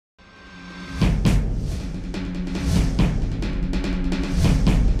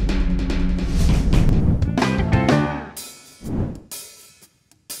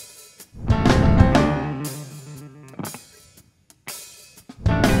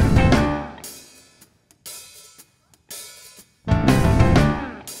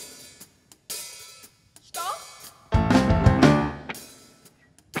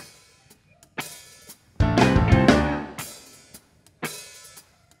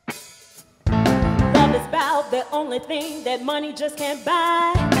the only thing that money just can't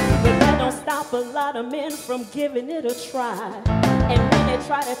buy. But that don't stop a lot of men from giving it a try. And when they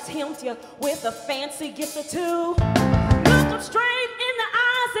try to tempt you with a fancy gift or two, look them straight in the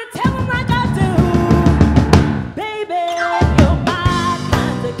eyes and tell them like I do. Baby, you're my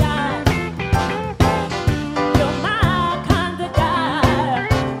kind of guy. You're my kind of guy.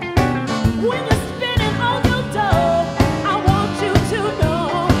 When you're spending all your dough, I want you to know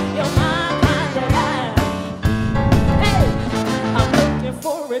you're my kind of guy. Hey, I'm looking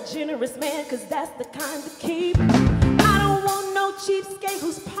for a generous man, cause that's the kind to keep. I don't want no cheapskate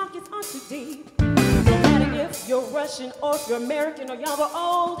whose pockets aren't too deep. No matter if you're Russian or if you're American or young or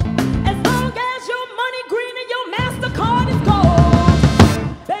old, as long as you're